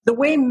The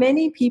way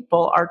many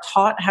people are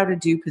taught how to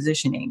do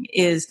positioning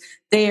is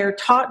they are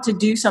taught to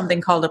do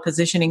something called a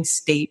positioning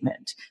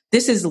statement.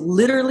 This is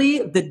literally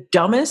the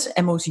dumbest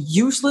and most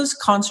useless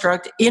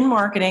construct in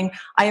marketing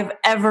I have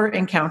ever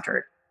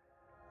encountered.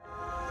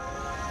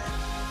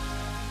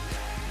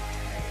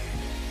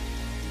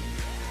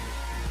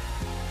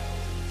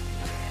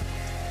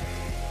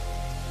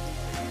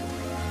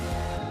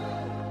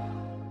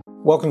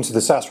 Welcome to the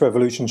SaaS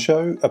Revolution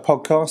Show, a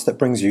podcast that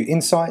brings you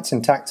insights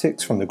and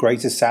tactics from the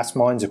greatest SaaS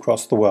minds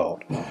across the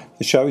world.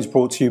 The show is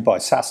brought to you by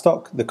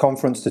SaaStock, the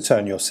conference to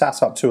turn your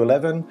SaaS up to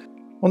 11.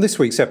 On this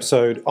week's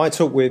episode, I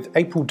talk with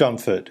April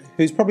Dunford,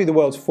 who's probably the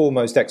world's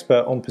foremost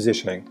expert on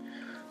positioning.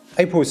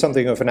 April is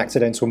something of an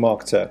accidental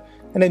marketer.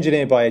 An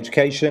engineer by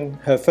education,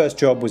 her first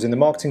job was in the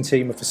marketing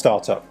team of a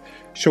startup.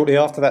 Shortly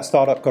after that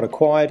startup got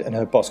acquired and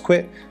her boss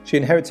quit, she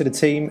inherited a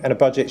team and a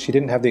budget she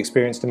didn't have the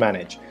experience to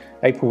manage.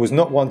 April was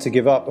not one to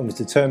give up and was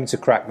determined to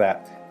crack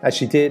that. As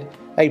she did,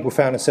 April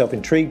found herself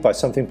intrigued by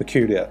something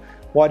peculiar.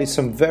 Why did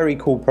some very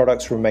cool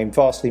products remain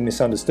vastly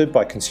misunderstood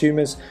by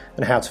consumers,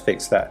 and how to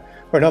fix that?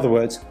 Or in other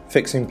words,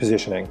 fixing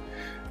positioning.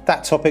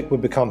 That topic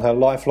would become her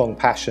lifelong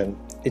passion.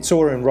 It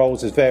saw her in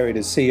roles as varied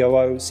as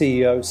COO,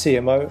 CEO,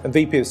 CMO, and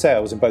VP of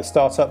sales in both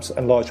startups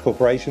and large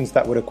corporations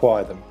that would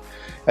acquire them.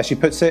 As she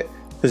puts it,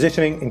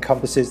 positioning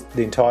encompasses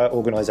the entire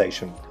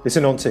organization.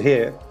 Listen on to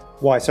hear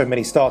why so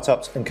many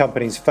startups and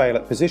companies fail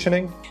at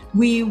positioning.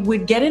 We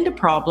would get into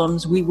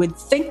problems. We would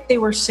think they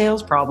were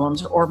sales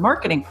problems or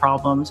marketing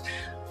problems.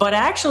 But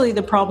actually,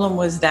 the problem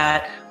was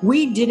that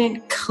we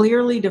didn't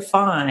clearly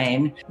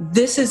define,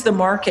 this is the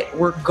market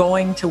we're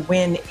going to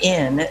win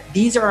in.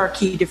 These are our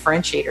key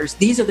differentiators.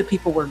 These are the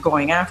people we're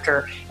going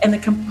after, and the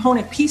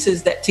component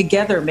pieces that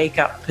together make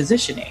up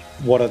positioning.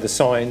 What are the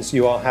signs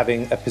you are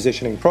having a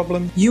positioning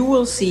problem? You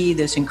will see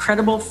this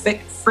incredible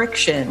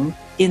friction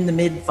in the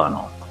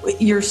mid-funnel.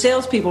 Your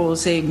salespeople will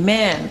say,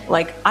 man,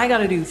 I got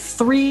to do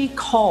 3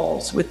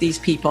 calls with these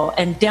people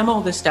and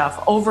demo the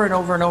stuff over and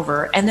over and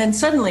over. And then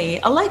suddenly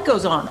a light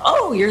goes on.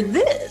 Oh, you're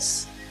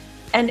this.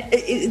 And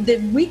the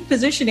weak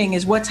positioning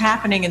is what's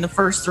happening in the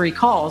first 3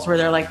 calls where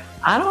they're like,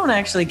 I don't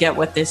actually get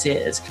what this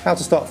is. How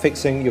to start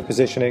fixing your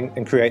positioning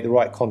and create the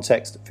right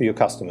context for your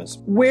customers.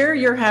 Where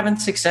you're having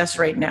success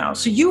right now.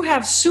 So you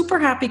have super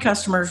happy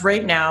customers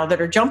right now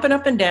that are jumping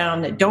up and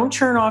down, that don't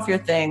churn off your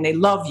thing. They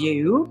love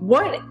you.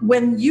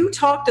 When you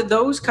talk to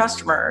those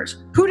customers,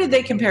 who did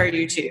they compare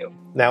you to?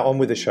 Now on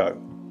with the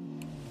show.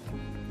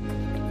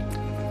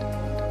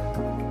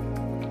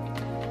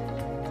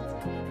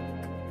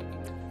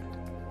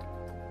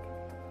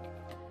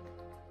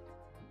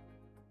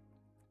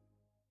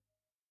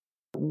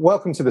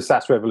 Welcome to the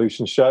SaaS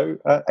Revolution Show,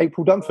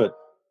 April Dunford.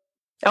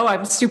 Oh,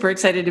 I'm super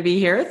excited to be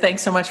here.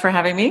 Thanks so much for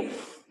having me.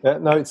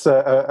 No, it's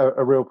a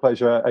real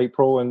pleasure,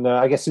 April. And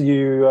I guess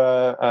you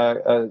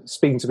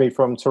speaking to me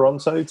from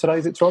Toronto today.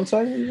 Is it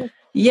Toronto?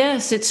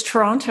 Yes, it's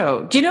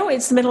Toronto. Do you know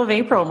it's the middle of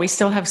April and we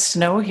still have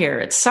snow here?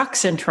 It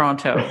sucks in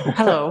Toronto.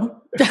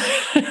 Hello.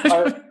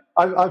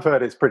 I've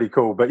heard it's pretty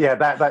cool, but yeah,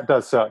 that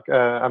does suck.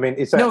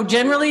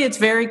 Generally it's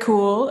very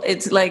cool.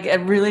 It's like a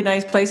really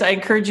nice place. I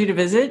encourage you to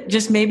visit.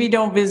 Just maybe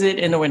don't visit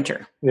in the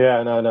winter.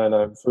 Yeah,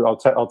 no.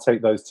 I'll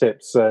take those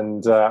tips,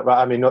 and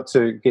not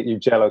to get you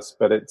jealous,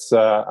 but it's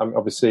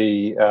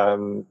obviously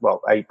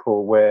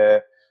April,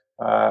 where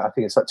I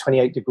think it's like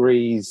 28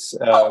 degrees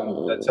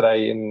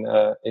today in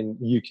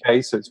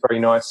UK, so it's very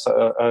nice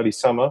early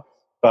summer.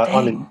 But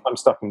I'm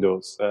stuck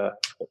indoors.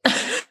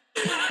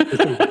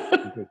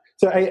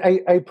 So,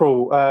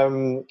 April,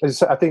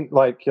 I think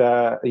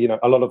a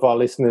lot of our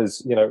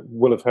listeners,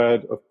 will have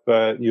heard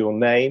of your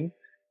name.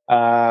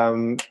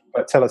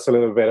 But tell us a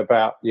little bit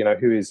about,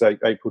 who is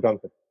April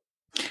Dunford?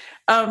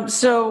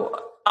 So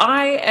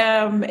I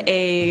am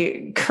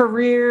a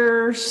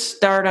career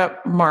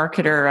startup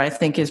marketer, I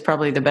think is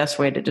probably the best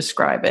way to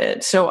describe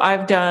it. So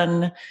I've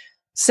done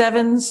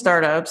 7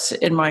 startups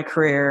in my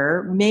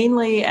career,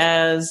 mainly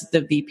as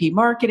the VP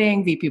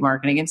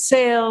marketing and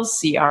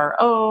sales,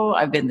 CRO.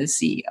 I've been the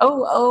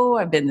COO.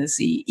 I've been the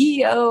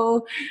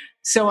CEO.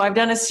 So I've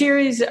done a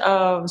series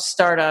of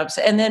startups,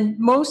 and then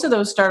most of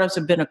those startups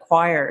have been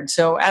acquired.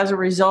 So as a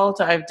result,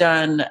 I've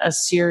done a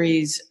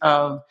series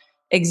of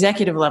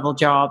executive level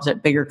jobs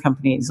at bigger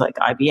companies like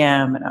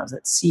IBM, and I was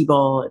at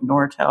Siebel, and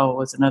Nortel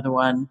was another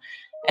one.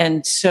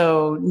 And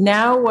so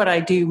now what I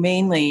do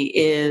mainly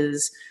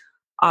is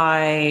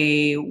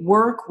I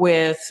work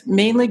with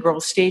mainly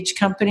growth stage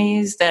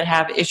companies that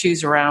have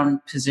issues around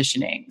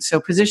positioning.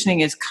 So positioning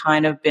has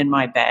kind of been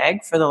my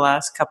bag for the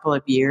last couple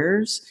of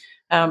years.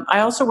 I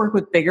also work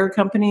with bigger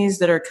companies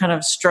that are kind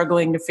of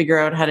struggling to figure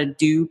out how to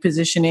do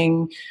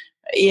positioning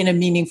in a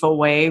meaningful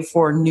way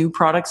for new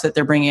products that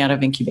they're bringing out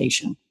of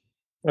incubation.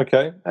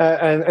 Okay,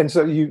 and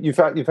so you've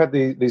had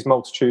these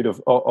multitude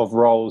of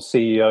roles: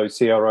 CEO,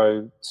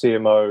 CRO,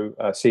 CMO,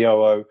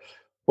 COO.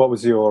 What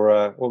was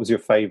your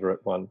favorite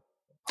one?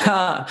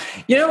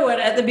 You know what?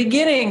 At the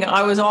beginning,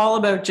 I was all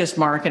about just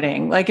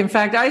marketing. In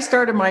fact, I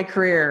started my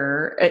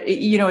career,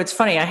 it's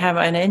funny, I have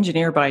an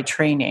engineer by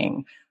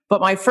training,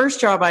 but my first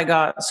job I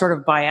got sort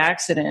of by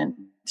accident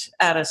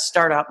at a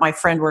startup. My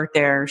friend worked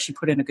there. She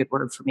put in a good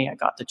word for me. I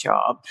got the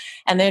job.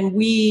 And then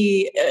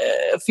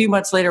a few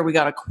months later, we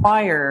got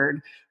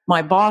acquired.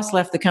 My boss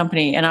left the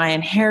company and I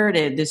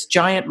inherited this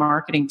giant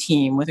marketing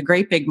team with a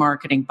great big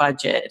marketing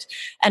budget.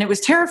 And it was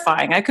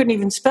terrifying. I couldn't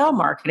even spell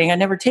marketing. I'd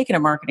never taken a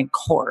marketing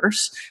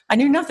course. I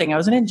knew nothing. I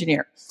was an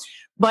engineer.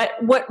 But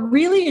what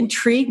really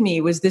intrigued me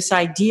was this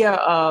idea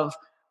of,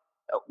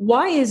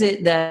 why is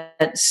it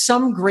that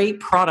some great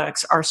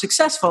products are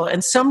successful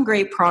and some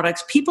great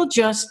products, people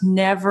just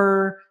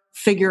never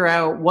figure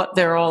out what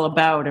they're all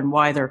about and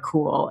why they're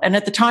cool? And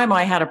at the time,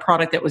 I had a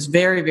product that was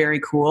very,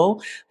 very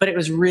cool, but it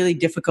was really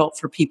difficult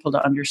for people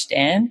to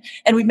understand.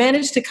 And we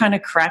managed to kind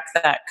of crack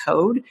that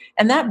code.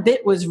 And that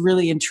bit was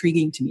really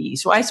intriguing to me.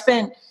 So I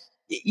spent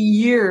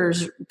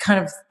years kind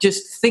of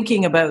just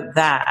thinking about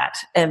that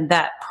and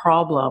that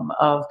problem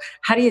of,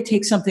 how do you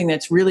take something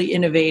that's really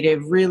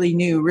innovative, really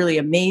new, really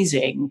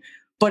amazing,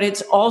 but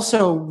it's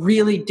also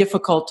really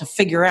difficult to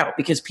figure out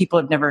because people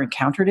have never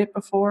encountered it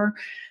before.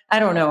 I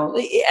don't know.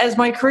 As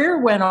my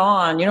career went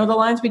on, the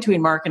lines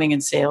between marketing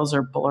and sales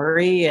are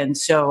blurry. And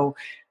so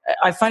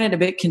I find it a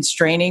bit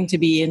constraining to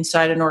be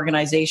inside an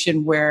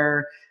organization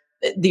where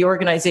the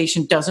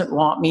organization doesn't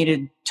want me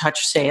to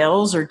touch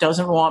sales or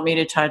doesn't want me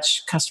to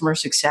touch customer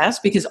success,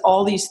 because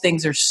all these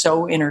things are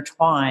so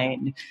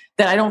intertwined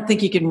that I don't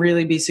think you can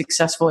really be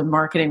successful in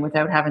marketing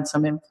without having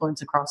some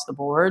influence across the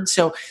board.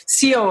 So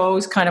COO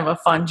is kind of a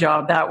fun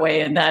job that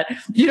way, in that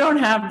you don't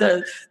have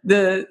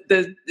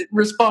the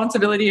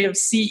responsibility of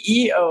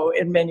CEO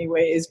in many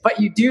ways, but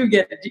you do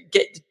get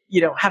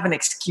have an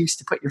excuse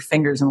to put your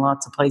fingers in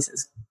lots of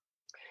places.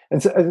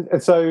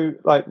 And so,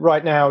 like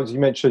right now, as you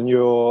mentioned,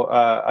 you're,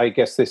 I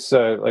guess, this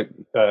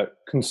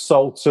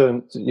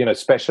consultant,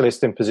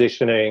 specialist in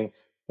positioning,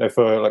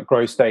 for like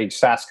growth stage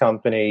SaaS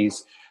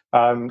companies.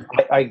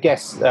 I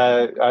guess,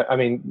 I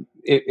mean,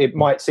 it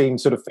might seem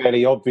sort of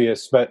fairly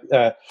obvious, but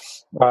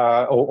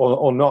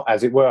or not,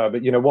 as it were.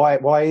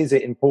 But why is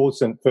it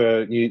important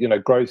for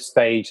growth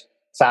stage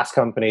SaaS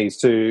companies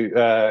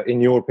to, in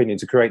your opinion,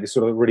 to create this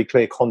sort of really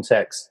clear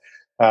context?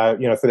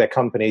 For their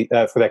company,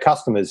 for their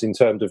customers, in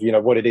terms of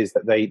what it is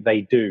that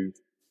they do.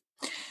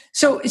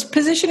 So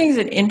positioning is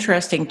an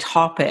interesting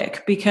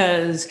topic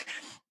because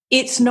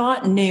it's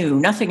not new.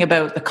 Nothing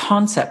about the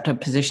concept of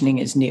positioning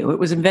is new. It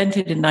was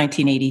invented in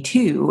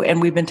 1982,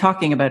 and we've been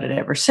talking about it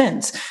ever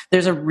since.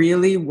 There's a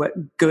really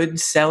good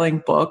selling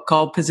book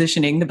called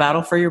Positioning: The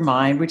Battle for Your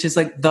Mind, which is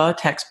like the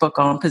textbook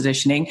on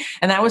positioning,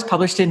 and that was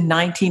published in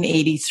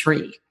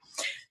 1983.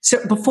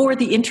 So before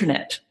the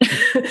internet.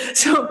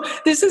 So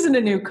this isn't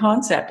a new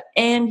concept.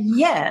 And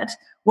yet,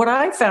 what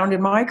I found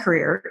in my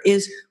career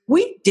is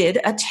we did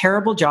a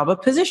terrible job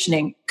of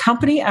positioning.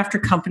 Company after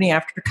company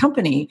after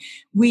company,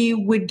 we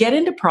would get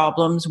into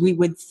problems. We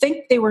would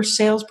think they were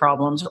sales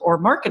problems or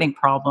marketing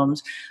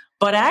problems.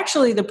 But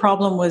actually, the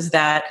problem was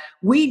that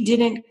we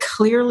didn't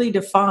clearly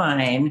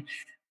define,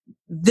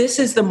 this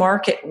is the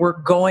market we're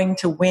going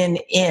to win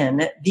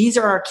in. These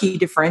are our key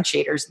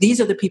differentiators. These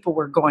are the people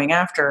we're going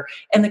after,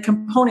 and the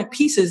component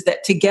pieces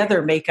that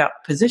together make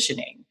up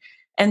positioning.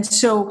 And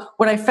so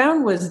what I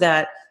found was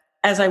that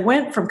as I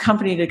went from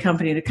company to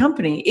company to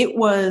company, it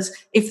was,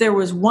 if there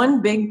was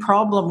one big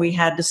problem we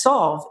had to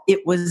solve, it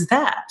was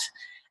that.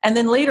 And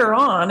then later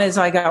on, as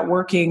I got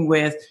working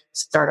with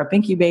startup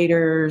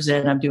incubators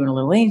and I'm doing a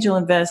little angel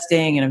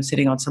investing and I'm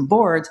sitting on some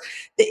boards,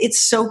 it's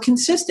so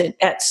consistent.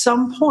 At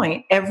some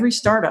point, every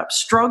startup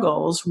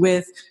struggles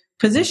with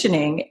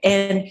positioning.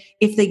 And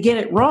if they get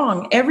it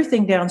wrong,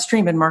 everything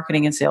downstream in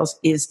marketing and sales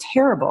is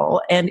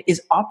terrible and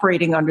is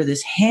operating under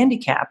this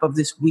handicap of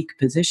this weak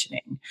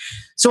positioning.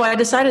 So I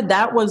decided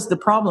that was the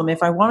problem.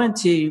 If I wanted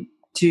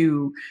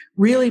to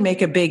really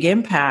make a big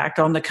impact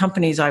on the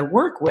companies I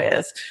work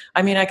with,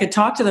 I mean, I could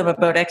talk to them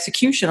about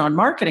execution on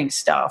marketing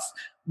stuff,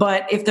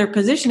 but if their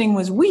positioning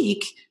was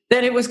weak,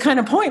 then it was kind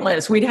of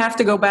pointless. We'd have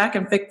to go back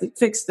and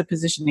fix the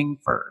positioning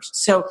first.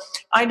 So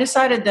I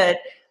decided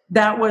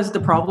that was the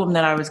problem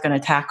that I was going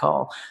to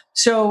tackle.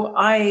 So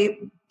I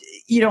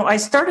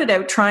started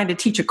out trying to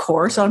teach a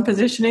course on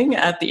positioning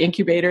at the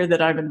incubator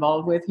that I'm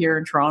involved with here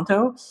in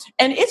Toronto.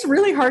 And it's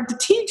really hard to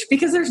teach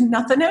because there's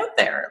nothing out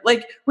there.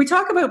 Like, we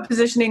talk about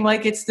positioning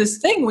like it's this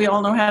thing we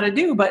all know how to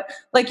do, but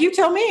like, you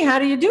tell me, how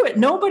do you do it?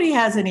 Nobody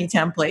has any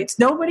templates.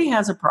 Nobody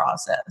has a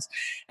process.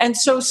 And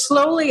so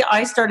slowly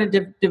I started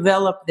to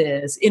develop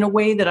this in a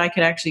way that I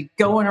could actually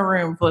go in a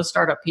room full of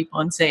startup people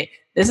and say,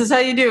 this is how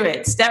you do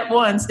it. Step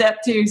 1, step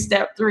 2,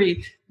 step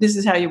 3. This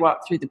is how you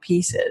walk through the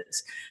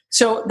pieces.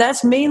 So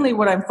that's mainly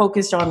what I'm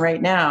focused on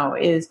right now,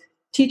 is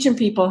teaching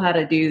people how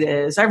to do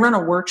this. I run a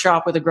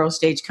workshop with a growth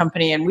stage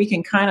company, and we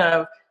can kind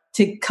of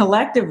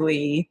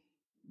collectively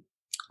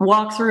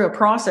walk through a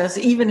process,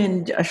 even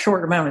in a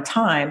short amount of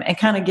time, and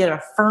kind of get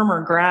a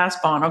firmer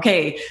grasp on,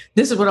 okay,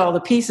 this is what all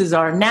the pieces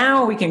are.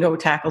 Now we can go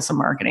tackle some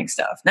marketing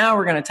stuff. Now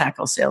we're going to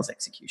tackle sales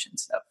execution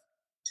stuff.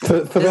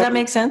 Does that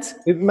make sense?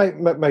 It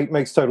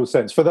makes total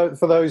sense. For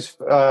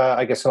those,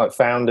 I guess, like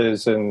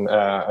founders and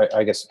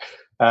I guess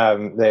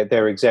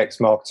their execs,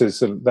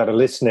 marketers that are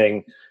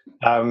listening,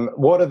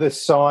 What are the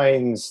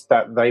signs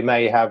that they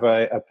may have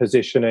a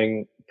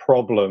positioning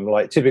problem?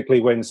 Like typically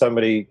when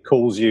somebody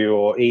calls you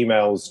or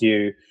emails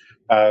you,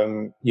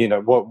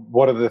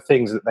 what are the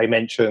things that they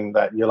mention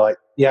that you're like,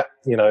 yeah,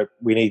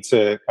 we need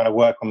to kind of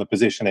work on the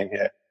positioning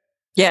here?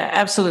 Yeah,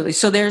 absolutely.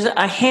 So there's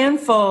a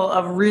handful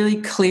of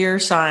really clear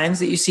signs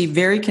that you see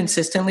very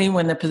consistently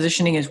when the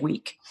positioning is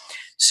weak.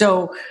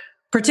 So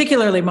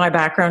particularly my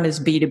background is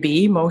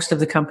B2B. Most of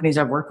the companies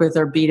I've worked with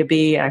are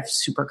B2B. I'm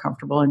super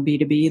comfortable in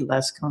B2B,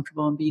 less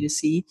comfortable in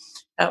B2C.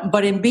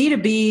 But in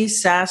B2B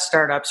SaaS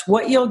startups,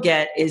 what you'll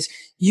get is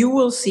you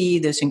will see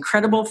this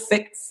incredible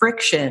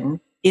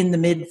friction in the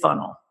mid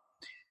funnel.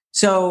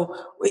 So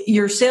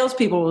your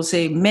salespeople will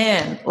say,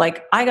 man,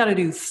 like I got to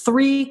do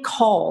 3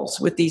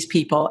 calls with these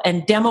people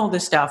and demo the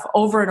stuff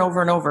over and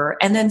over and over.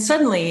 And then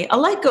suddenly a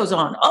light goes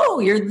on. Oh,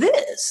 you're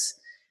this.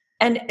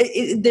 And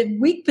the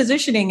weak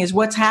positioning is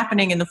what's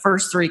happening in the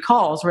first 3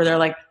 calls where they're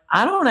like,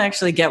 I don't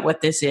actually get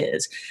what this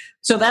is.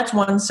 So that's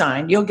one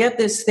sign. You'll get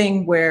this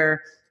thing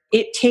where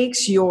it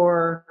takes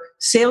your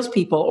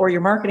salespeople or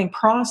your marketing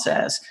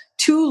process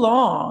too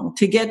long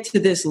to get to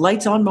this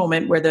lights on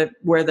moment where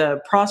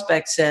the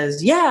prospect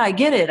says, yeah, I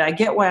get it. I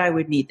get why I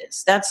would need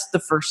this. That's the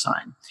first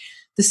sign.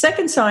 The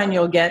second sign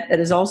you'll get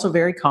that is also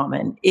very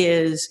common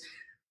is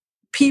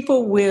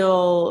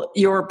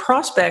your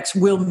prospects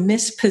will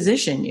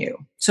misposition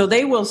you. So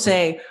they will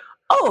say,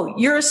 oh,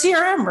 you're a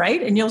CRM,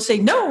 right? And you'll say,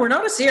 no, we're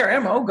not a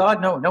CRM. Oh God,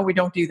 no, we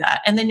don't do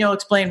that. And then you'll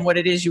explain what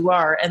it is you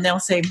are. And they'll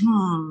say,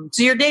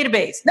 so your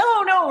database. No,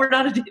 we're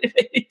not a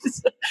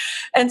database.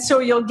 And so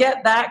you'll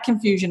get that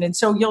confusion. And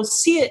so you'll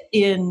see it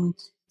in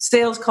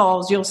sales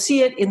calls. You'll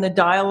see it in the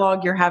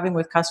dialogue you're having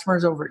with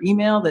customers over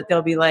email that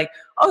they'll be like,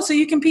 oh, so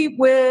you compete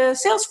with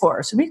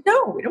Salesforce. I mean,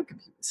 no, we don't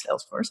compete with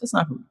Salesforce. That's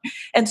not who.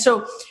 And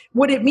so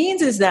what it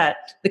means is that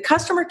the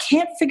customer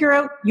can't figure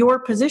out your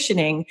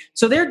positioning.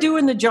 So they're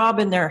doing the job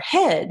in their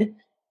head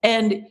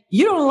and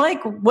you don't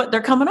like what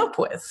they're coming up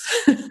with.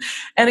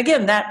 And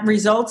again, that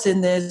results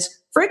in this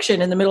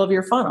friction in the middle of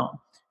your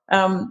funnel.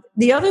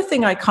 The other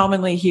thing I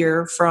commonly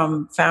hear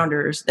from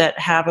founders that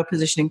have a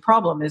positioning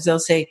problem is they'll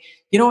say,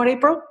 you know what,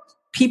 April?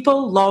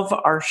 People love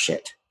our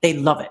shit. They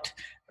love it.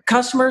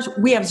 Customers,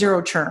 we have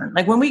 0 churn.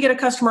 Like when we get a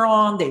customer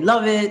on, they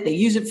love it. They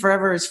use it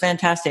forever. It's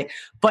fantastic.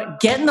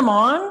 But getting them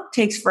on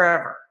takes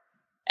forever.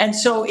 And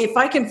so if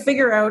I can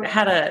figure out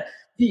how to,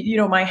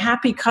 my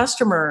happy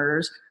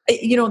customers,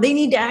 they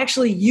need to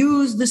actually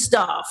use the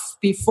stuff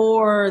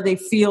before they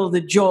feel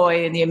the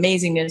joy and the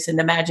amazingness and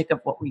the magic of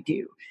what we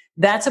do.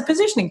 That's a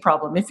positioning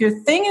problem. If your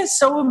thing is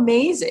so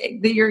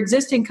amazing that your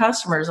existing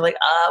customers are like,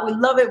 we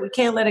love it. We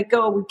can't let it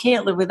go. We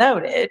can't live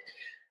without it.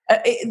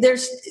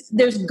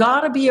 There's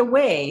got to be a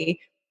way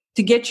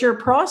to get your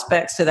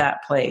prospects to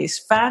that place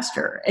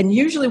faster. And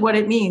usually what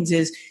it means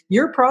is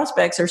your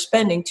prospects are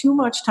spending too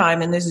much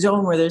time in this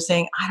zone where they're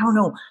saying, I don't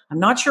know. I'm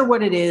not sure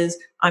what it is.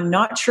 I'm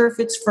not sure if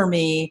it's for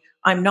me.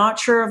 I'm not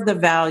sure of the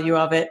value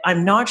of it.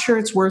 I'm not sure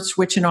it's worth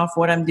switching off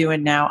what I'm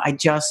doing now. I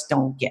just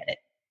don't get it.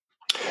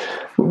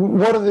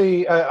 What are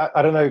the?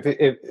 I don't know if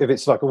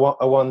it's like a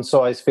one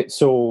size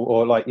fits all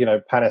or like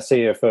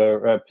panacea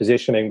for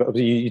positioning, but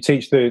you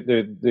teach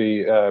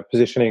the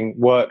positioning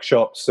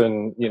workshops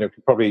and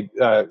probably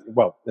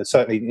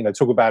certainly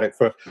talk about it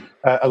for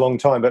a long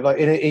time. But like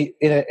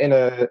in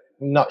a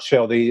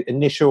nutshell, the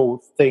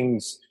initial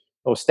things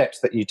or steps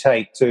that you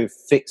take to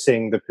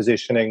fixing the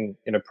positioning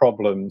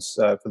problems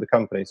for the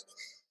companies.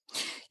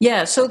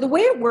 Yeah. So the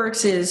way it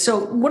works is,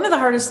 one of the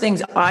hardest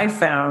things I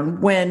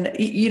found when,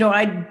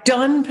 I'd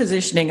done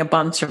positioning a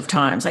bunch of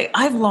times, like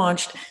I've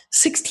launched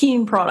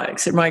 16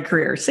 products in my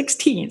career,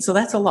 16. So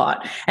that's a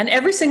lot. And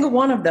every single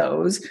one of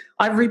those,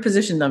 I've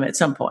repositioned them at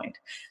some point.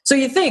 So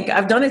you think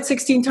I've done it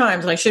 16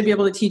 times, I should be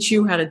able to teach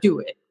you how to do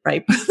it.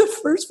 Right. But the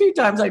first few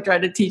times I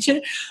tried to teach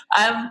it,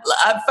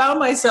 I've found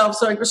myself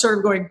sort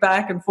of going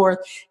back and forth.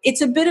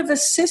 It's a bit of a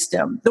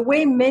system. The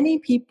way many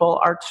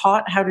people are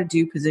taught how to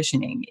do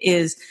positioning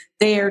is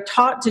they are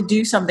taught to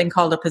do something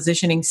called a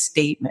positioning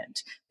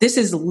statement. This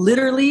is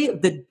literally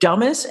the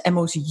dumbest and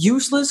most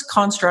useless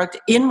construct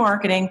in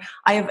marketing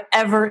I have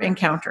ever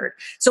encountered.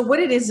 So what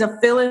it is a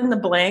fill in the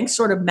blank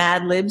sort of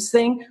Mad Libs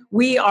thing.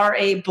 We are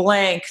a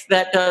blank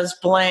that does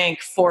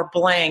blank for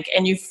blank.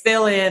 And you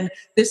fill in,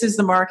 this is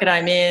the market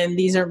I'm in.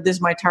 This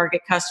is my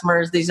target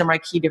customers. These are my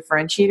key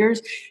differentiators.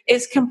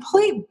 It's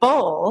complete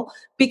bull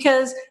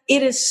because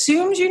it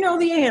assumes you know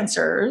the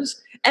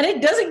answers. And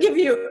it doesn't give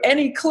you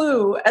any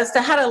clue as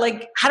to how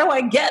do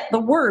I get the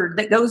word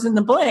that goes in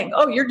the blank?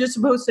 Oh, you're just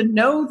supposed to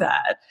know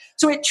that.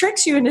 So it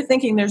tricks you into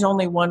thinking there's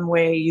only one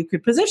way you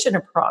could position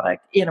a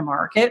product in a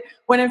market,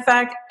 when in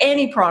fact,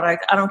 any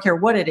product, I don't care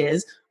what it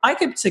is, I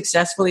could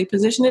successfully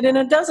position it in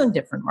a dozen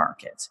different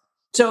markets.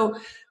 So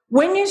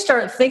when you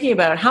start thinking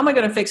about how am I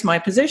going to fix my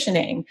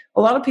positioning,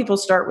 a lot of people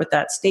start with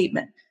that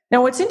statement.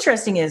 Now, what's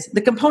interesting is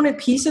the component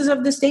pieces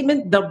of the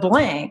statement, the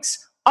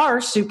blanks,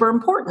 are super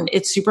important.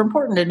 It's super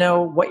important to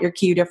know what your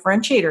key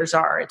differentiators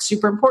are. It's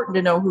super important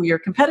to know who your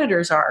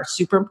competitors are.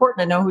 Super important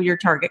to know who your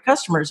target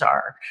customers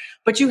are.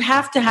 But you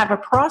have to have a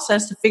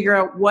process to figure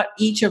out what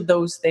each of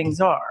those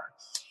things are.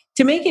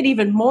 To make it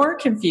even more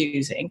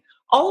confusing,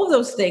 all of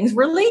those things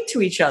relate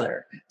to each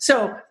other.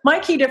 So my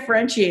key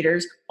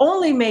differentiators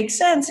only make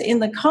sense in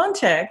the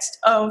context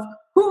of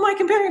who am I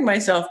comparing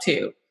myself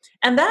to?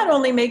 And that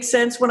only makes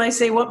sense when I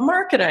say what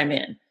market I'm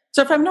in.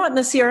 So if I'm not in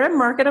the CRM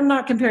market, I'm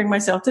not comparing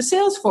myself to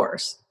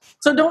Salesforce.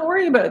 So don't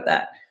worry about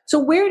that. So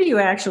where do you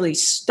actually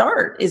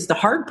start is the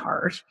hard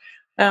part.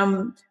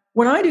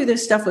 When I do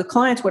this stuff with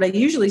clients, what I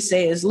usually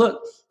say is,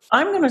 look,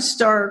 I'm going to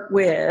start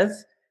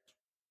with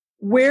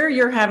where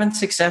you're having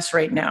success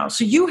right now.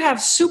 So you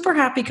have super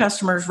happy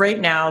customers right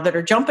now that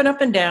are jumping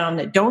up and down,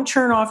 that don't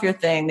churn off your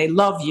thing. They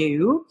love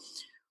you.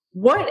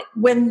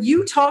 When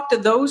you talk to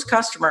those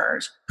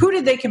customers, who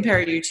did they compare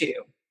you to?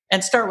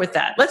 And start with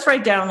that. Let's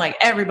write down like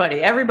everybody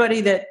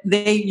that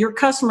your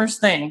customers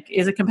think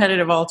is a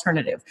competitive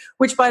alternative,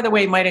 which by the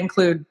way might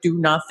include do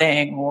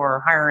nothing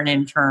or hire an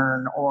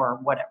intern or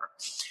whatever.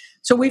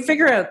 So we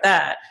figure out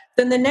that.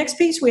 Then the next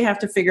piece we have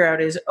to figure out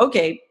is,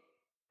 okay,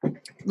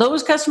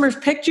 those customers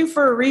picked you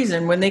for a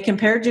reason when they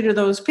compared you to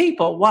those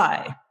people.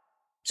 Why?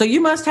 So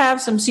you must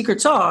have some secret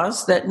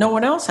sauce that no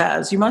one else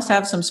has. You must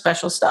have some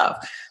special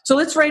stuff. So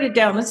let's write it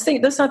down. Let's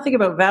not think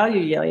about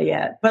value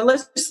yet, but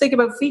let's just think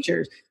about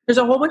features. There's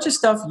a whole bunch of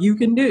stuff you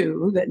can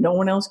do that no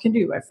one else can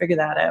do. I figure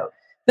that out.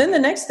 Then the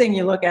next thing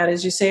you look at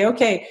is you say,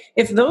 okay,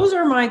 if those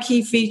are my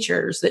key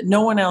features that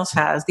no one else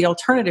has, the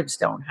alternatives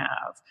don't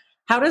have,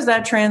 how does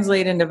that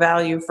translate into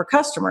value for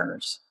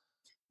customers?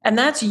 And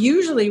that's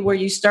usually where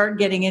you start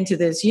getting into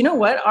this, you know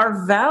what,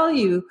 our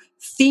value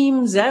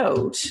themes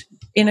out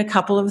in a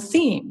couple of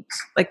themes.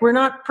 Like we're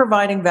not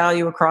providing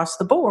value across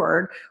the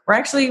board. We're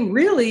actually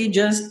really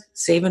just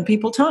saving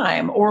people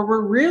time, or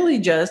we're really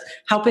just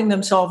helping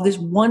them solve this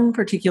one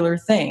particular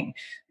thing.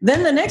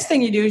 Then the next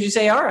thing you do is you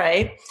say, all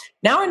right,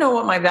 now I know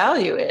what my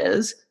value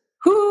is.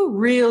 Who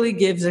really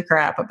gives a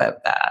crap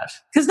about that?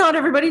 Because not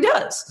everybody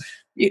does.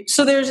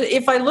 So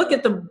if I look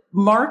at the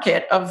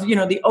market of,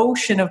 the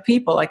ocean of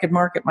people I could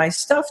market my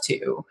stuff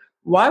to,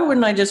 why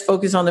wouldn't I just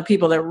focus on the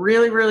people that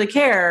really, really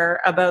care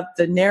about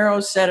the narrow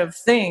set of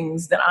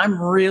things that I'm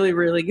really,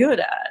 really good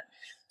at?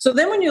 So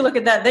then when you look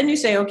at that, then you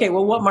say, okay,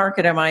 well, what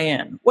market am I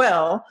in?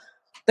 Well,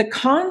 the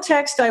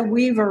context I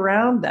weave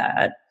around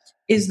that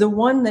is the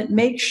one that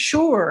makes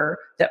sure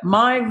that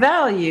my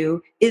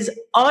value is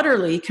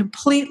utterly,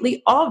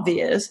 completely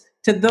obvious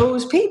to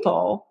those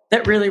people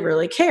that really,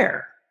 really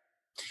care.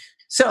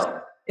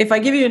 So if I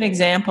give you an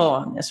example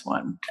on this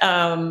one,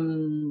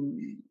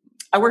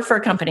 I worked for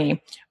a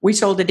company. We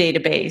sold a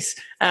database.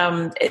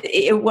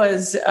 It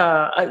was,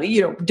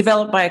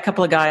 developed by a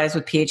couple of guys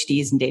with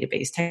PhDs in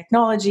database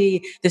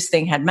technology. This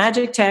thing had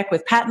magic tech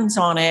with patents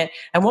on it.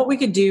 And what we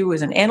could do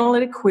was an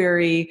analytic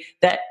query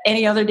that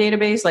any other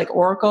database like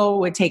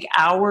Oracle would take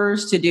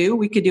hours to do.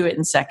 We could do it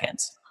in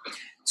seconds.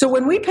 So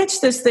when we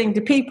pitched this thing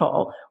to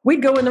people,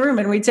 we'd go in the room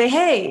and we'd say,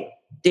 hey,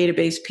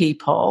 database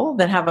people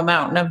that have a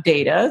mountain of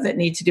data that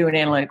need to do an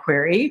analytic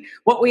query,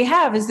 what we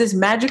have is this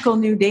magical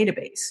new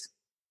database.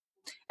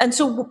 And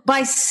so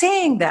by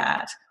saying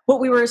that, what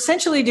we were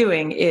essentially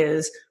doing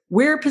is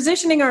we're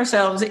positioning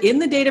ourselves in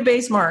the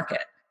database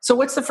market. So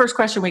what's the first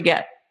question we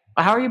get?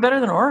 Well, how are you better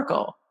than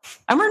Oracle?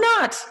 And we're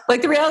not.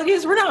 Like the reality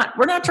is we're not.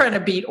 We're not trying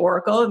to beat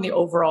Oracle in the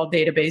overall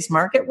database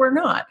market. We're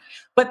not.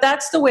 But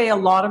that's the way a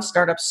lot of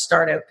startups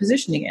start out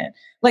positioning it.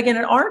 Like in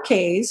our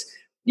case,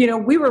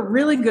 we were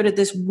really good at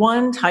this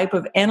one type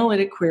of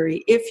analytic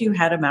query if you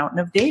had a mountain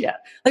of data.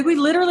 Like we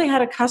literally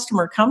had a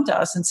customer come to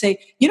us and say,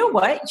 you know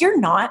what, you're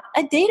not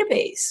a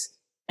database.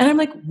 And I'm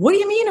like, what do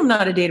you mean I'm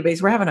not a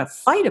database? We're having a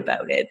fight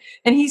about it.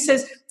 And he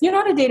says, you're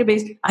not a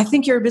database. I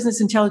think you're a business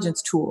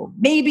intelligence tool.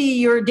 Maybe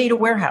you're a data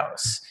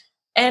warehouse.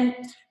 And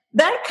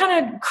that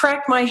kind of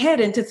cracked my head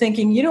into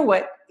thinking, you know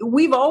what,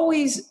 we've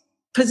always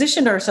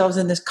positioned ourselves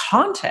in this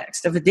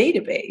context of a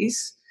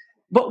database.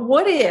 But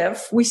what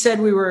if we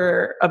said we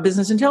were a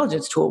business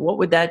intelligence tool? What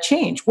would that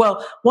change?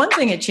 Well, one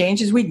thing it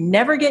changed is we'd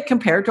never get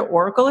compared to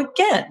Oracle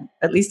again,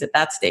 at least at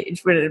that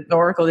stage, when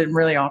Oracle didn't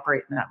really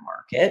operate in that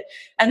market.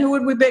 And who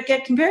would we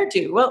get compared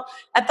to? Well,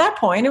 at that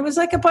point, it was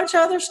like a bunch of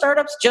other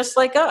startups just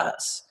like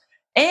us.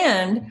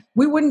 And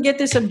we wouldn't get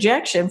this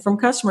objection from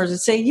customers that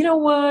say, you know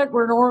what,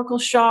 we're an Oracle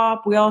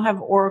shop. We all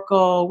have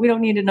Oracle. We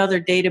don't need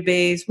another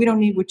database. We don't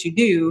need what you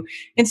do.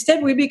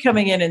 Instead, we'd be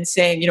coming in and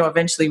saying,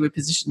 eventually we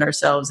positioned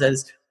ourselves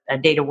as a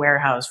data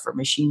warehouse for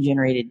machine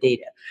generated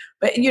data.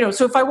 But,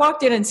 so if I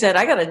walked in and said,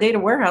 I got a data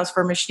warehouse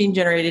for machine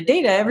generated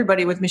data,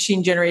 everybody with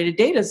machine generated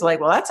data is like,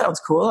 well, that sounds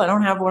cool. I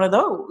don't have one of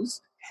those.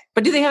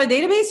 But do they have a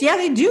database? Yeah,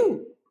 they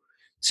do.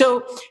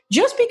 So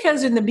just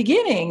because in the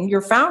beginning,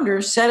 your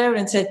founders set out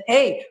and said,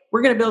 hey,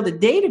 we're going to build a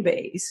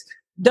database,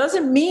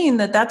 doesn't mean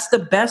that that's the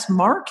best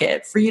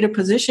market for you to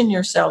position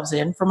yourselves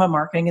in from a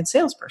marketing and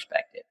sales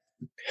perspective.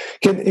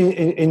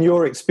 In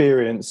your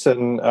experience,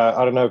 and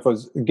I don't know if I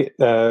was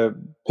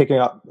picking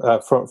up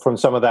from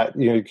some of that,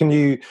 can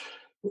you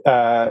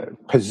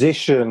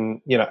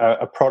position,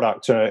 a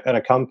product and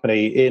a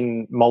company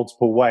in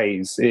multiple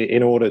ways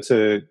in order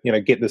to,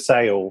 get the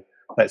sale,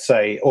 let's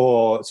say,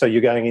 or so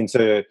you're going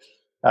into,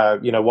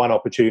 one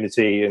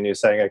opportunity and you're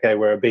saying, okay,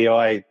 we're a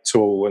BI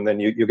tool, and then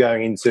you're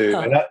going into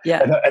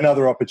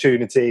another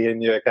opportunity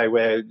and you're okay,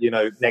 we're,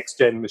 next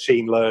gen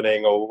machine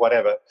learning or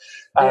whatever.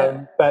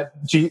 But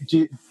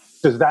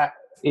does that,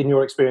 in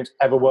your experience,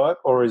 ever work,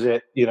 or is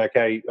it,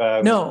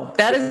 no,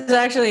 that is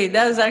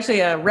actually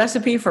a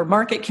recipe for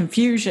market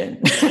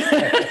confusion.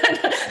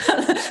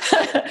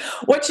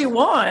 What you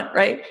want,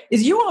 right,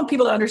 is you want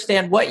people to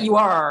understand what you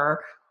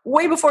are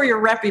way before your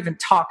rep even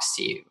talks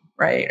to you,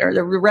 right, or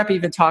the rep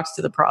even talks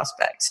to the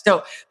prospect.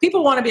 So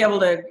people want to be able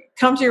to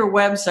come to your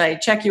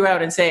website, check you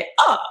out, and say,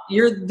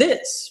 you're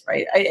this,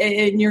 right,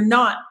 and you're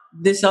not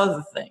this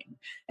other thing.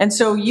 And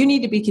so you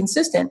need to be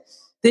consistent.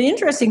 The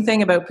interesting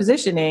thing about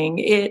positioning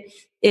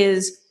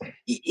is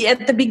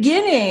at the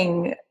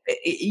beginning,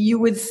 you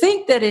would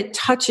think that it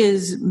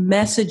touches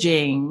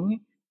messaging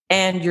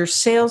and your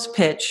sales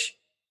pitch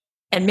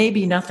and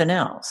maybe nothing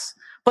else.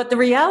 But the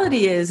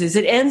reality is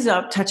it ends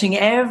up touching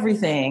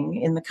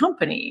everything in the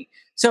company.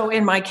 So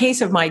in my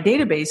case of my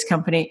database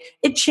company,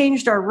 it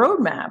changed our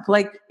roadmap.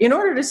 Like, in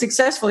order to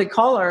successfully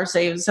call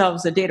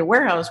ourselves a data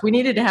warehouse, we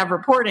needed to have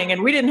reporting,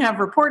 and we didn't have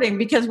reporting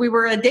because we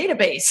were a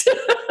database.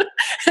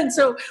 And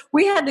so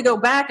we had to go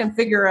back and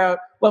figure out,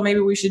 well, maybe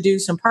we should do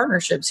some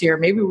partnerships here.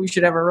 Maybe we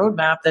should have a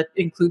roadmap that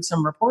includes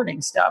some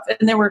reporting stuff.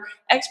 And there were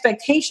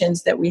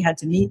expectations that we had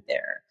to meet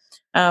there.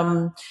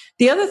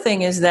 The other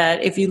thing is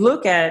that if you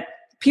look at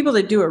people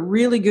that do a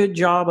really good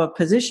job of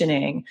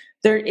positioning,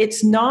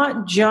 it's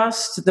not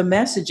just the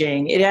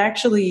messaging. It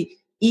actually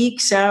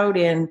ekes out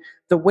in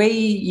the way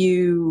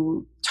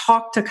you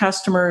talk to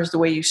customers, the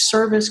way you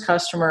service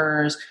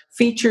customers,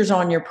 features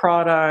on your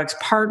products,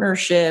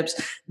 partnerships,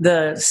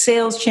 the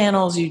sales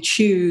channels you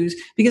choose,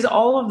 because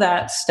all of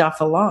that stuff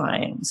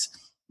aligns.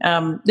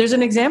 There's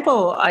an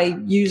example I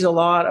use a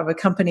lot of a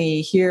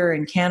company here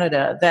in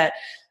Canada that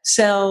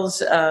sells,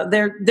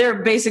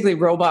 they're basically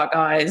robot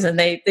guys, and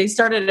they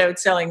started out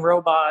selling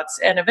robots,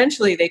 and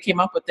eventually they came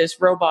up with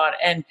this robot,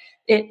 and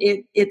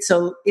it's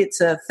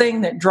a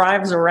thing that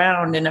drives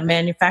around in a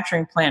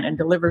manufacturing plant and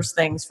delivers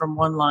things from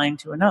one line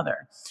to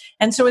another.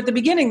 And so at the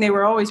beginning, they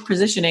were always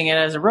positioning it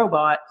as a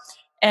robot.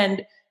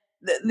 And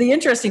the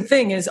interesting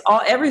thing is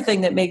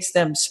everything that makes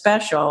them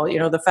special,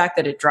 the fact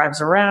that it drives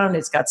around,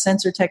 it's got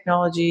sensor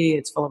technology,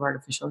 it's full of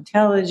artificial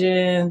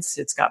intelligence,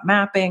 it's got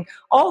mapping,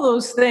 all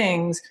those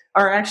things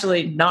are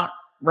actually not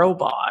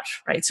robot,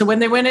 right? So when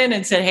they went in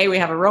and said, hey, we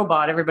have a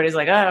robot, everybody's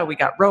like, we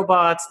got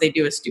robots. They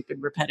do a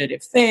stupid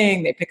repetitive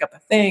thing. They pick up a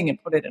thing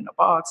and put it in a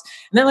box.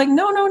 And they're like,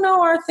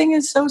 no, our thing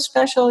is so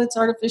special. It's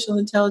artificial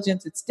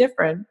intelligence. It's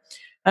different.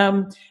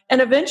 And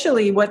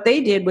eventually what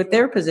they did with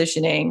their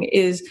positioning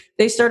is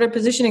they started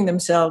positioning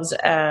themselves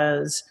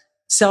as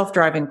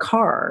self-driving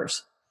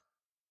cars.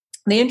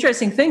 The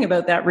interesting thing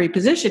about that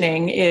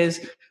repositioning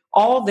is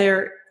all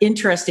their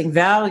interesting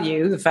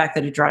value, the fact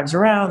that it drives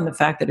around, the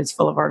fact that it's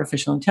full of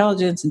artificial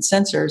intelligence and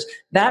sensors,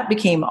 that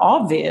became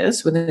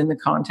obvious within the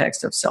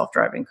context of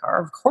self-driving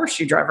car. Of course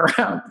you drive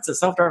around, it's a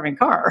self-driving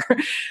car.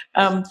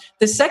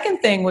 The second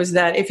thing was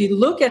that if you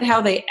look at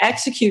how they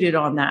executed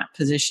on that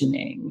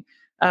positioning,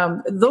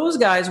 those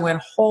guys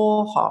went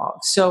whole hog.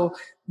 So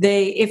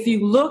if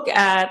you look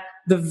at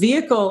the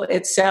vehicle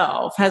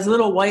itself, has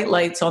little white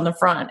lights on the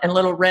front and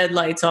little red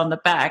lights on the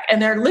back, and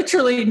they're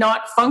literally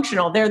not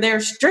functional. They're there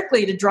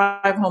strictly to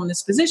drive home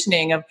this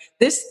positioning of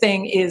this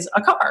thing is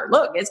a car.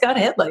 Look, it's got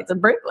headlights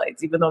and brake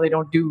lights, even though they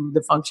don't do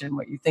the function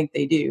what you think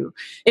they do.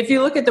 If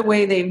you look at the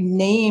way they've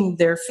named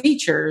their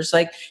features,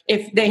 like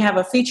if they have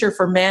a feature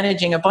for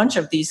managing a bunch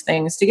of these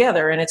things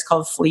together, and it's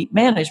called fleet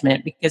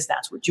management, because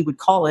that's what you would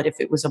call it if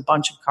it was a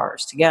bunch of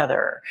cars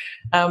together.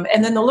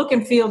 And then the look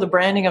and feel, the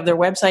branding of their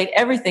website,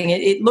 everything,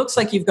 it looks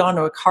like you've gone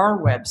to a car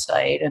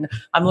website and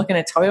I'm looking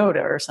at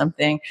Toyota or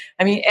something.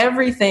 I mean,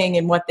 everything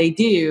in what they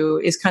do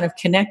is kind of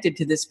connected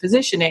to this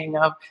positioning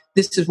of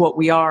this is what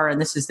we are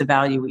and this is the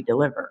value we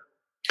deliver.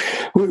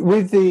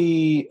 With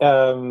the,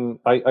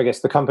 I guess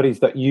the companies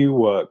that you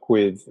work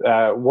with,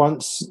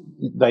 once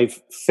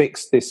they've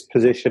fixed this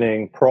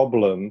positioning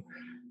problem,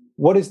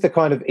 what is the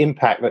kind of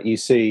impact that you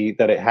see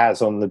that it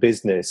has on the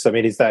business? I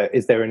mean, is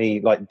there any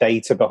like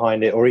data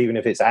behind it, or even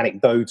if it's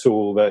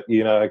anecdotal that,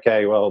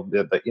 okay, well,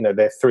 they're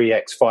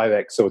 3x,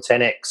 5x or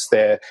 10x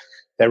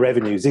their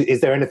revenues. Is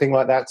there anything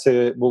like that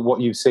to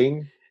what you've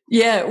seen?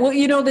 Yeah, well,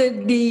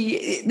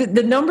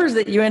 the numbers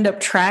that you end up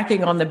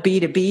tracking on the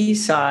B2B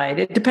side,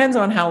 it depends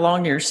on how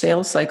long your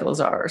sales cycles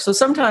are. So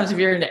sometimes if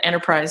you're into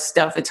enterprise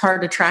stuff, it's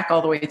hard to track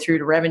all the way through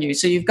to revenue.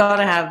 So you've got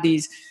to have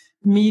these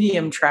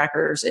medium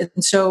trackers.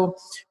 And so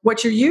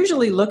what you're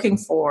usually looking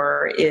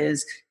for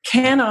is,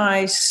 can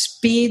I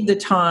speed the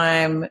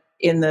time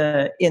in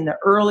the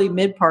early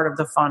mid part of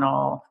the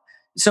funnel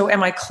So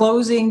am I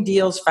closing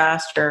deals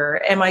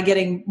faster? Am I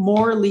getting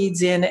more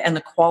leads in and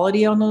the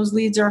quality on those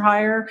leads are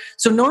higher?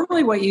 So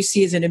normally what you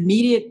see is an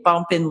immediate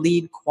bump in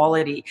lead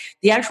quality.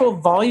 The actual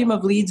volume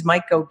of leads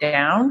might go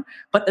down,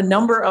 but the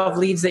number of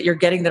leads that you're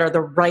getting that are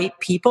the right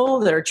people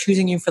that are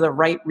choosing you for the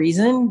right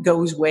reason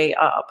goes way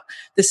up.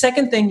 The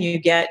second thing you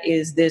get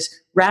is this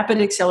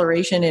rapid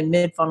acceleration in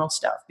mid-funnel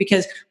stuff,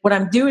 because what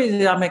I'm doing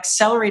is I'm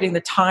accelerating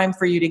the time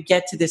for you to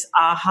get to this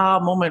aha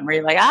moment where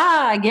you're like,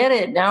 I get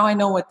it. Now I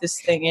know what this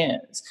thing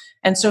is.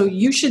 And so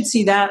you should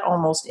see that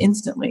almost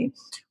instantly.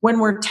 When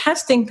we're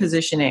testing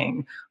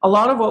positioning, a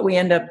lot of what we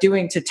end up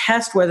doing to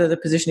test whether the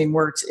positioning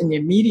works in the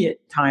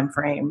immediate time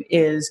frame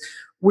is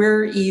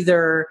we're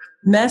either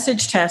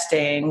message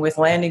testing with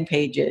landing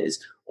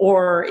pages,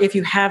 or if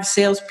you have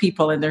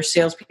salespeople and there's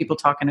salespeople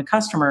talking to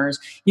customers,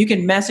 you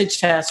can message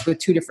test with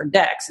two different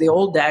decks, the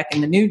old deck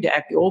and the new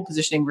deck, the old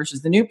positioning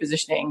versus the new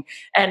positioning.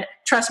 And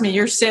trust me,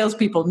 your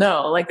salespeople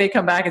know, like they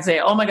come back and say,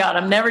 oh my God,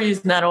 I'm never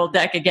using that old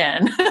deck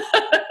again.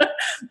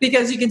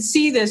 Because you can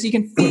see this, you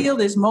can feel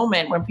this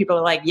moment when people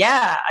are like,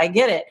 yeah, I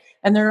get it.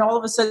 And they're all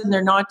of a sudden,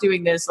 they're not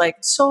doing this like,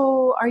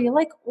 so are you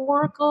like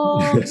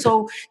Oracle?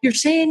 So you're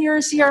saying you're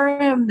a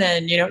CRM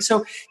then,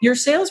 so your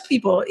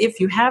salespeople, if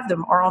you have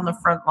them, are on the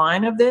front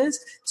line of this.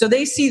 So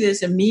they see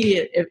this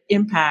immediate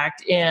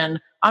impact in,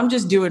 I'm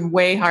just doing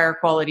way higher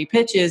quality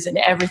pitches and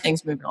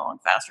everything's moving along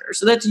faster.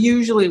 So that's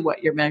usually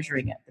what you're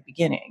measuring at the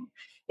beginning.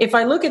 If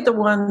I look at the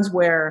ones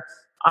where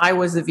I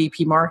was the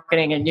VP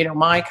marketing and,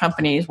 my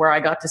companies where I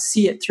got to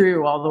see it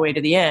through all the way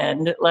to the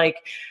end, like,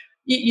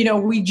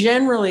 we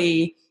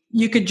generally,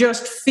 you could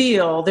just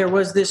feel there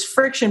was this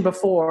friction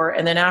before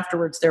and then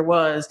afterwards there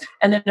was,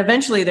 and then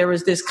eventually there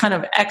was this kind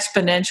of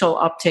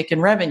exponential uptick in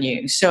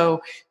revenue.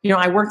 So,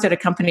 I worked at a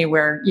company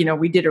where,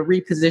 we did a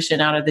reposition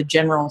out of the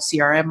general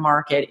CRM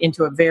market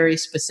into a very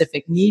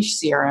specific niche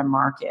CRM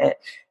market.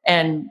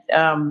 And,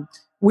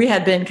 we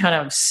had been kind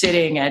of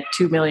sitting at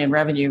 2 million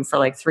revenue for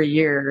like 3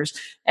 years.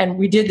 And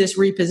we did this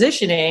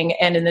repositioning.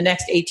 And in the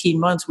next 18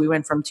 months, we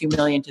went from 2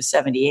 million to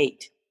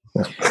 78.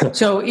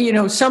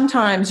 So,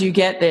 sometimes you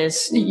get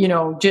this,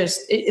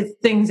 just if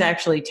things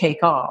actually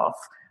take off,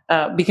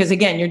 because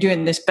again, you're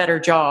doing this better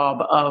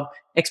job of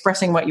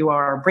expressing what you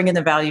are, bringing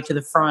the value to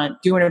the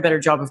front, doing a better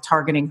job of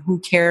targeting who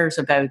cares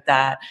about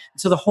that.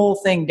 So the whole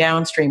thing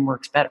downstream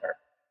works better.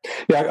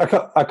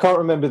 Yeah, I can't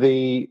remember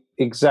the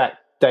exact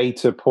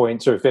data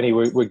points or if any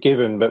were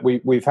given, but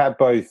we've had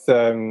both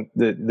the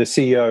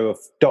CEO of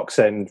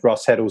DocSend,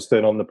 Russ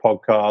Heddleston, on the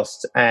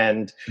podcast,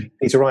 and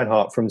Peter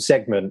Reinhardt from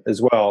Segment as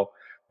well.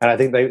 And I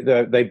think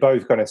they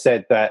both kind of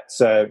said that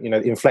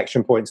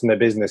inflection points in their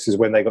business is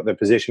when they got their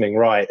positioning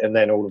right, and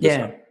then all of a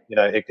sudden,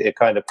 it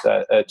kind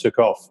of took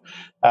off.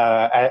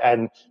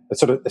 And a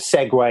sort of a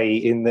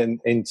segue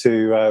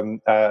into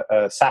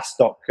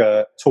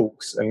SaaSdoc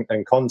talks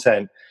and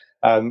content.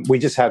 We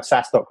just had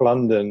SaaSdoc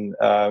London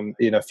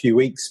a few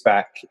weeks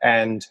back,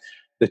 and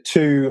the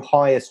two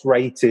highest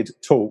rated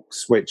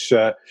talks, which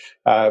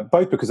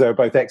both because they were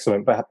both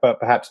excellent, but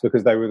perhaps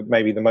because they were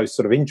maybe the most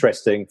sort of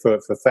interesting for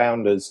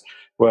founders,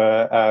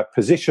 were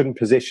Position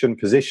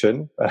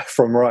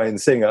from Ryan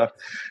Singer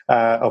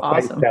of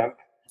Awesome. Basecamp.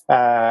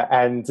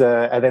 And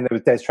then there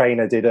was Des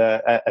Traynor did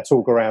a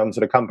talk around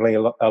sort of company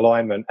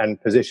alignment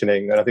and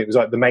positioning, and I think it was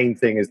like the main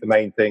thing is the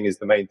main thing is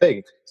the main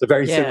thing. So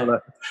very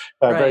similar,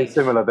 very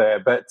similar there.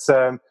 But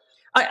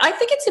I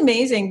think it's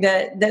amazing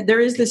that there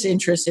is this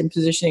interest in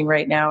positioning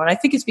right now, and I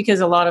think it's because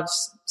a lot of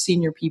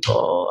senior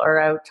people are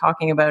out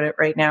talking about it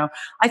right now.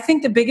 I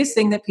think the biggest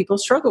thing that people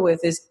struggle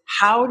with is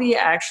how do you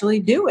actually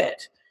do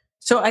it?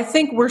 So I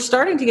think we're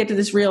starting to get to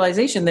this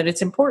realization that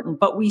it's important,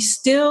 but we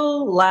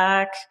still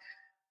lack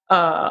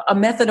a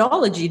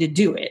methodology to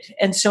do it.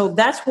 And so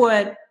that's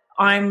what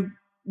I'm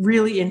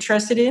really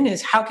interested in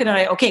is how can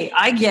I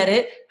get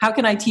it. How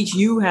can I teach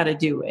you how to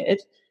do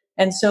it?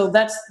 And so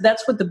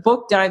that's what the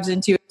book dives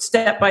into,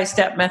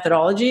 step-by-step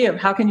methodology of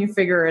how can you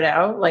figure it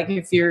out? Like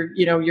if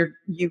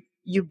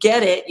you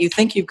get it, you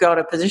think you've got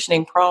a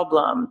positioning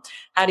problem.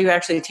 How do you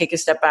actually take a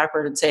step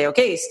backward and say,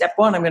 okay, step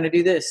 1, I'm going to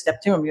do this.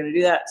 Step 2, I'm going to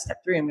do that.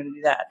 Step 3, I'm going to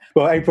do that.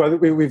 Well, April, I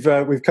think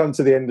we've come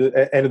to the end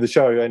of the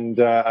show, and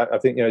I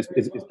think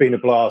it's been a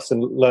blast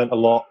and learnt a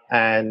lot,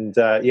 and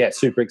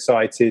super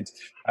excited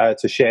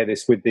to share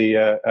this with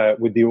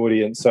the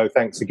audience. So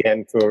thanks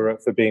again for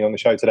being on the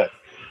show today.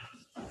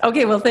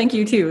 Okay, well, thank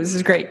you too. This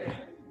is great.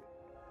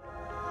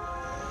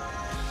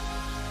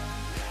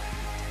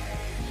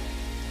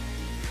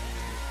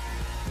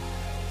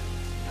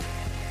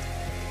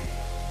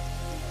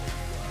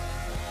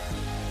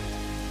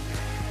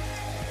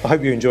 I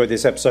hope you enjoyed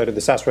this episode of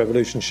the SaaS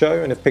Revolution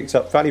Show and have picked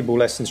up valuable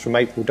lessons from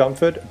April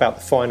Dunford about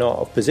the fine art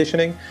of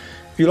positioning.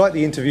 If you like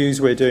the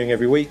interviews we're doing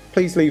every week,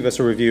 please leave us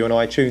a review on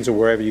iTunes or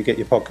wherever you get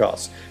your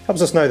podcasts.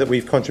 Helps us know that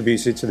we've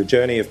contributed to the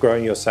journey of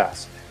growing your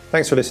SaaS.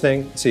 Thanks for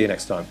listening. See you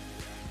next time.